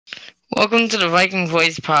Welcome to the Viking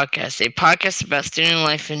Voice Podcast, a podcast about student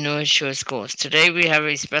life in North Shore schools. Today we have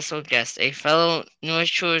a special guest, a fellow North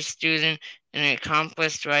Shore student and an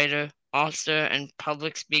accomplished writer, author, and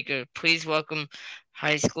public speaker. Please welcome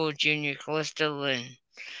high school junior Kalista Lin.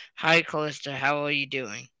 Hi, Kalista. How are you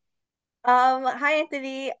doing? Hi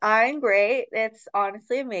Anthony. I'm great. It's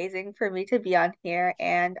honestly amazing for me to be on here,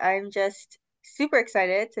 and I'm just super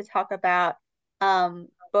excited to talk about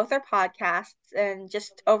both our podcasts and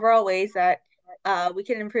just overall ways that we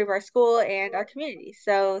can improve our school and our community.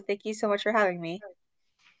 So thank you so much for having me.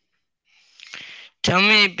 Tell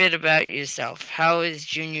me a bit about yourself. How is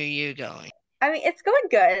junior year going? I mean, it's going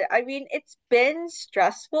good. I mean, it's been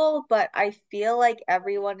stressful, but I feel like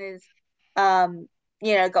everyone is, um,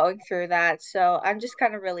 going through that. So I'm just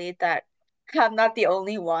kind of relieved that I'm not the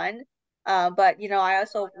only one. But I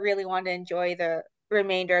also really want to enjoy the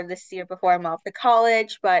remainder of this year before I'm off to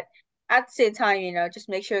college. But at the same time, just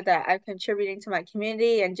make sure that I'm contributing to my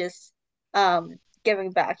community and just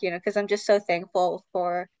giving back, because I'm just so thankful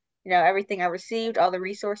for, everything I received, all the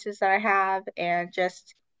resources that I have, and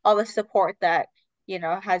just all the support that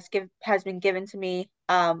has been given to me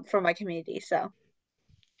from my community. So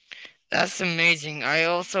That's amazing. I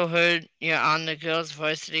also heard you're on the girls'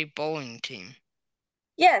 varsity bowling team.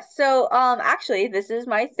 yeah, so actually this is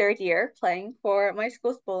my third year playing for my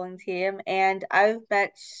school's bowling team, and I've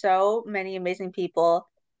met so many amazing people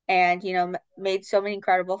and made so many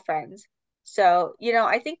incredible friends. So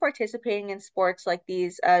I think participating in sports like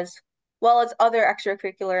these as well as other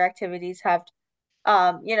extracurricular activities have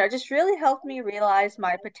just really helped me realize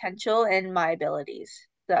my potential and my abilities.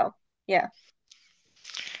 So yeah.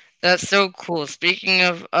 That's so cool. Speaking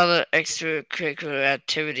of other extracurricular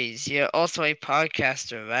activities, you're also a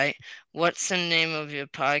podcaster, right? What's the name of your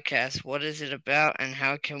podcast? What is it about? And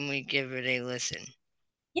how can we give it a listen?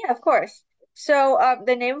 Yeah, of course. So,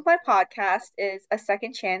 the name of my podcast is A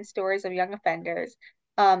Second Chance Stories of Young Offenders.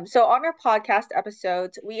 So on our podcast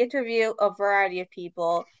episodes, we interview a variety of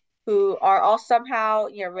people who are all somehow,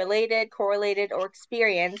 related, correlated, or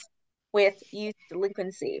experienced with youth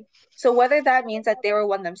delinquency. So whether that means that they were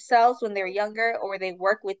one themselves when they were younger or they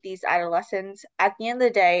work with these adolescents, at the end of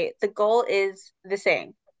the day, the goal is the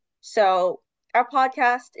same. So our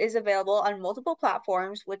podcast is available on multiple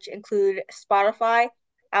platforms, which include Spotify,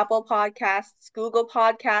 Apple Podcasts, Google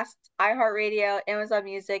Podcasts, iHeartRadio, Amazon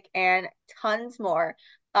Music, and tons more.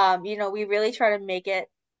 We really try to make it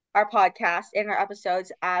our podcast and our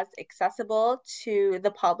episodes as accessible to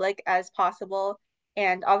the public as possible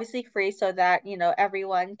and obviously free so that,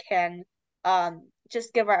 everyone can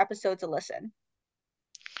just give our episodes a listen.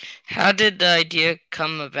 How did the idea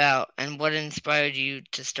come about, and what inspired you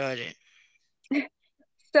to start it?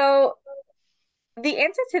 So the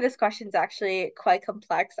answer to this question is actually quite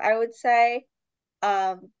complex, I would say.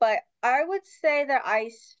 But I would say that I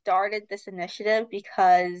started this initiative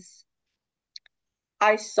because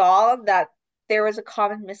I saw that there was a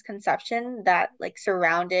common misconception that like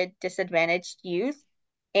surrounded disadvantaged youth,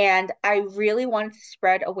 and I really wanted to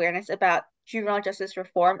spread awareness about juvenile justice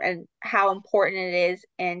reform and how important it is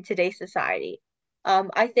in today's society.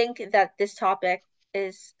 I think that this topic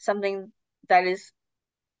is something that is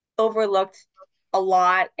overlooked a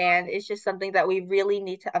lot, and it's just something that we really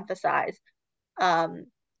need to emphasize. Um,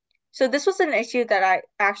 so this was an issue that I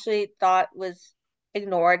actually thought was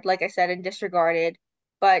ignored, like I said, and disregarded.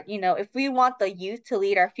 But, if we want the youth to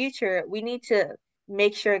lead our future, we need to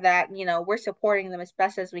make sure that, we're supporting them as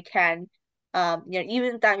best as we can.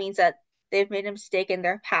 Even if that means that they've made a mistake in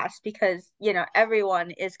their past, because,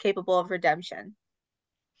 everyone is capable of redemption.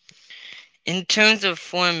 In terms of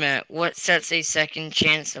format, what sets a second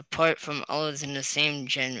chance apart from others in the same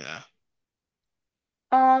genre?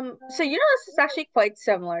 So this is actually quite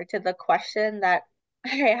similar to the question that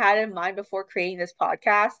I had in mind before creating this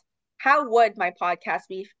podcast. How would my podcast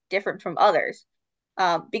be different from others?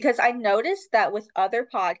 Because I noticed that with other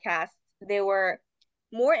podcasts, they were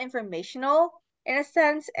more informational in a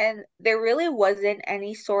sense, and there really wasn't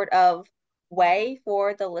any sort of way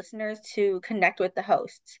for the listeners to connect with the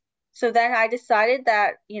hosts. So then I decided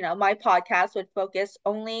that, my podcast would focus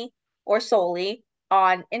only or solely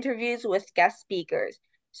on interviews with guest speakers.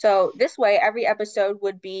 So this way, every episode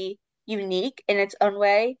would be unique in its own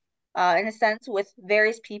way, in a sense, with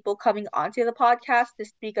various people coming onto the podcast to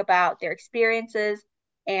speak about their experiences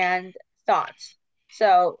and thoughts.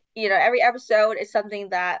 So, every episode is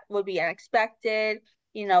something that would be unexpected,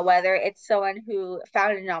 whether it's someone who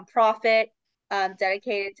founded a nonprofit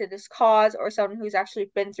dedicated to this cause or someone who's actually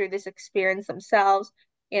been through this experience themselves.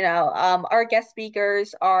 Our guest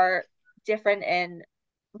speakers are different in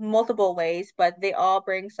multiple ways, but they all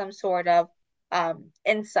bring some sort of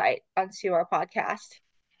insight onto our podcast.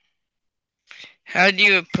 How do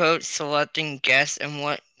you approach selecting guests and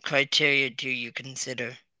what criteria do you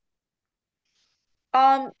consider?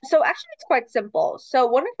 So actually it's quite simple. So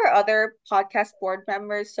one of our other podcast board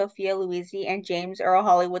members, Sophia Louisi and James Earl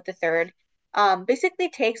Hollywood III, basically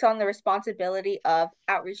takes on the responsibility of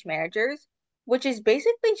outreach managers, which is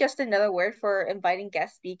basically just another word for inviting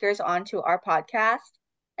guest speakers onto our podcast.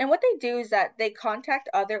 And what they do is that they contact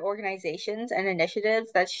other organizations and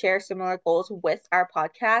initiatives that share similar goals with our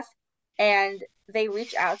podcast, and they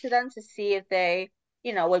reach out to them to see if they,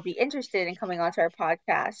 would be interested in coming onto our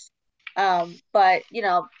podcast. But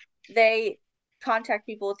they contact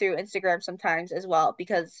people through Instagram sometimes as well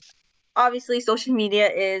because obviously social media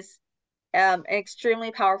is an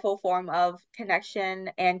extremely powerful form of connection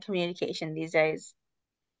and communication these days.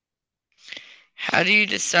 How do you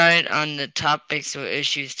decide on the topics or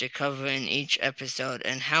issues to cover in each episode,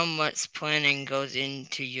 and how much planning goes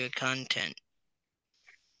into your content?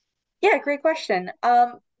 Yeah, great question.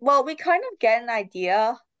 Well, we kind of get an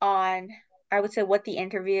idea on, I would say, what the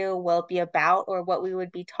interview will be about or what we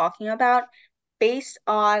would be talking about based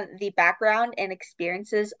on the background and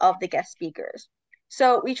experiences of the guest speakers.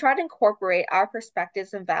 So we try to incorporate our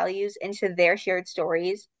perspectives and values into their shared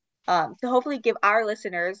stories, to hopefully give our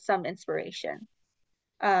listeners some inspiration.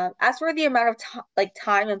 As for the amount of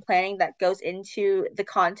time and planning that goes into the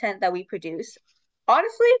content that we produce,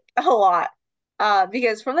 honestly, a lot.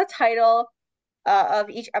 Because from the title of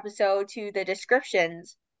each episode to the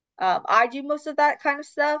descriptions, I do most of that kind of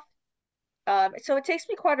stuff. So it takes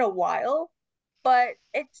me quite a while, but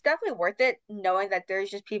it's definitely worth it knowing that there's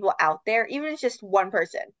just people out there, even if it's just one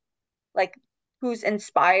person, like who's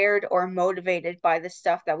inspired or motivated by the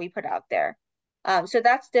stuff that we put out there. So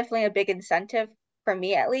that's definitely a big incentive for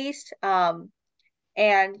me at least. And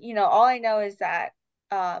all I know is that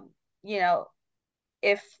um, you know,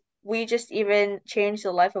 if we just even change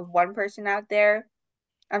the life of one person out there,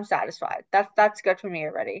 I'm satisfied. That's good for me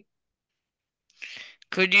already.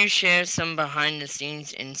 Could you share some behind the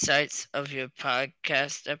scenes insights of your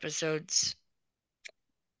podcast episodes?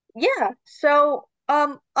 Yeah. So,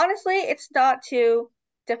 honestly, it's not too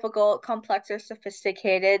difficult, complex, or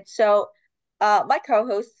sophisticated. So, my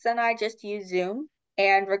co-hosts and I just use Zoom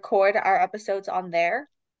and record our episodes on there.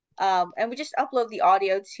 And we just upload the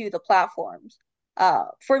audio to the platforms.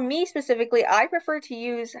 For me specifically, I prefer to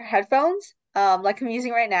use headphones, like I'm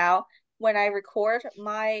using right now when I record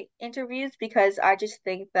my interviews because I just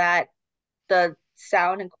think that the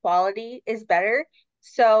sound and quality is better.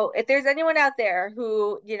 So if there's anyone out there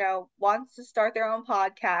who, wants to start their own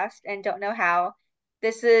podcast and don't know how,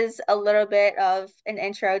 this is a little bit of an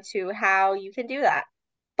intro to how you can do that.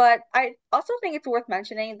 But I also think it's worth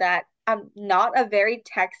mentioning that I'm not a very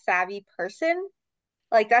tech savvy person.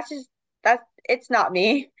 Like that's it's not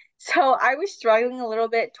me. So I was struggling a little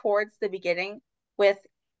bit towards the beginning with,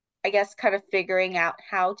 I guess, kind of figuring out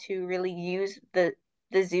how to really use the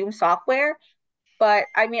Zoom software. But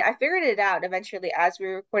I mean, I figured it out eventually as we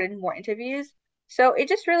recorded more interviews. So it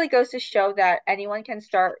just really goes to show that anyone can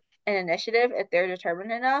start an initiative if they're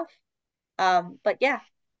determined enough. But yeah.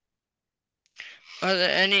 Are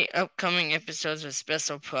there any upcoming episodes or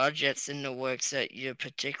special projects in the works that you're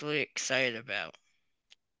particularly excited about?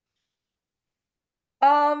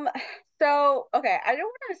 Um, so okay, I don't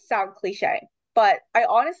want to sound cliche, but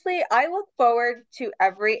I look forward to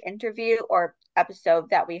every interview or episode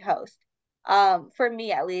that we host. For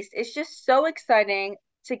me at least, it's just so exciting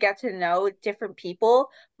to get to know different people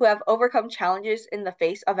who have overcome challenges in the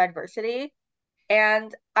face of adversity.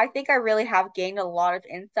 And I think I really have gained a lot of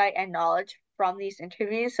insight and knowledge from these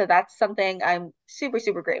interviews. So that's something I'm super,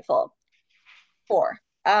 super grateful for.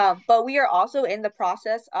 But we are also in the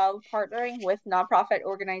process of partnering with nonprofit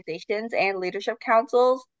organizations and leadership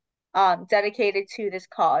councils dedicated to this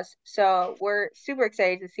cause. So we're super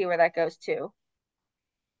excited to see where that goes too.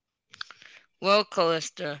 Well,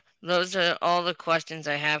 Kalista, those are all the questions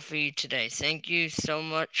I have for you today. Thank you so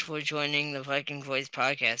much for joining the Viking Voice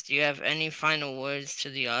podcast. Do you have any final words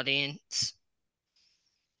to the audience?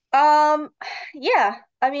 Um, yeah,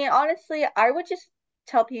 I mean, honestly, I would just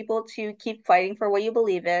tell people to keep fighting for what you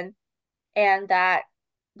believe in and that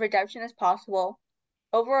redemption is possible.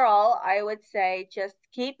 Overall, I would say just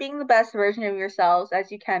keep being the best version of yourselves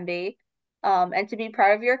as you can be, and to be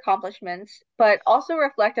proud of your accomplishments, but also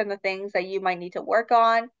reflect on the things that you might need to work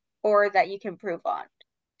on or that you can improve on.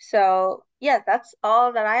 So, yeah, that's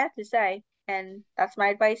all that I have to say, and that's my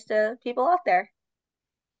advice to people out there.